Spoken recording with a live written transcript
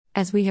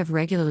As we have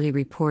regularly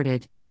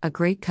reported, a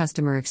great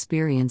customer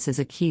experience is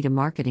a key to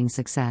marketing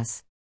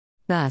success.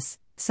 Thus,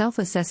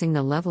 self-assessing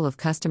the level of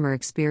customer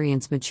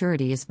experience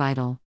maturity is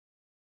vital.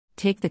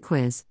 Take the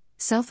quiz,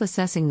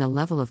 Self-Assessing the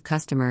Level of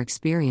Customer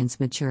Experience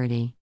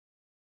Maturity.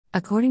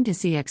 According to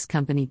CX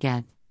Company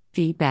Get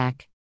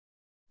Feedback,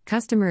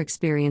 customer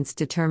experience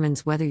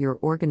determines whether your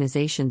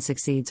organization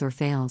succeeds or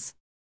fails.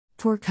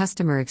 Poor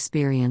customer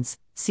experience,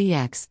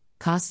 CX,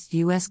 costs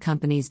U.S.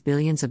 companies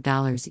billions of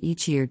dollars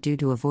each year due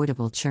to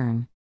avoidable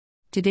churn.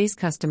 Today's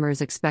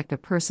customers expect a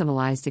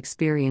personalized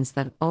experience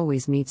that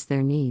always meets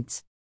their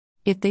needs.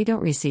 If they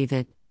don't receive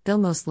it, they'll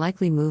most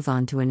likely move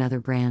on to another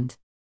brand.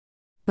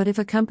 But if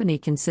a company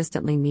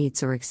consistently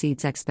meets or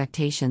exceeds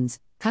expectations,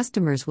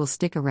 customers will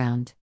stick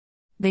around.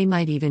 They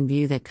might even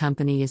view that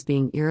company as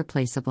being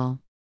irreplaceable.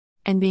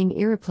 And being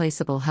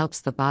irreplaceable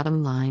helps the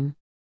bottom line.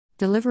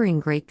 Delivering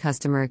great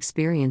customer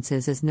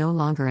experiences is no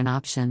longer an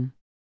option.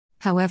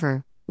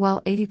 However,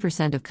 while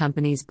 80% of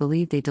companies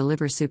believe they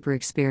deliver super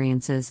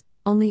experiences,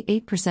 only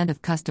 8%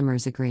 of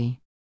customers agree.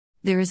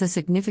 There is a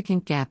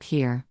significant gap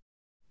here.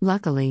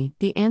 Luckily,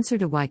 the answer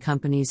to why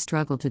companies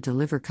struggle to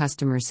deliver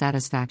customer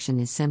satisfaction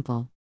is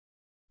simple.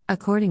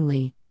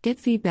 Accordingly, Get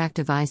Feedback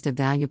devised a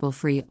valuable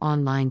free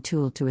online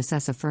tool to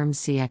assess a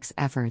firm's CX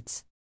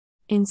efforts.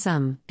 In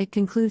sum, it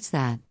concludes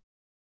that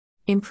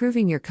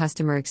improving your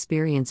customer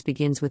experience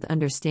begins with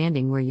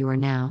understanding where you are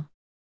now.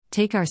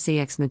 Take our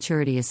CX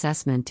maturity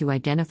assessment to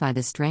identify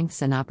the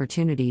strengths and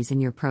opportunities in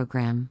your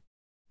program.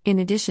 In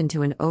addition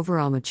to an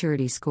overall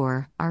maturity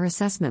score, our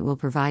assessment will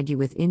provide you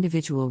with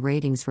individual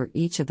ratings for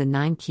each of the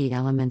 9 key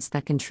elements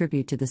that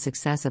contribute to the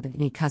success of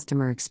any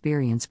customer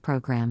experience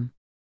program.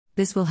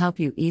 This will help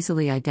you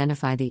easily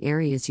identify the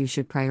areas you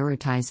should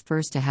prioritize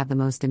first to have the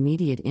most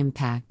immediate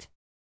impact.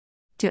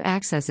 To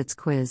access its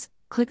quiz,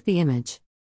 click the image.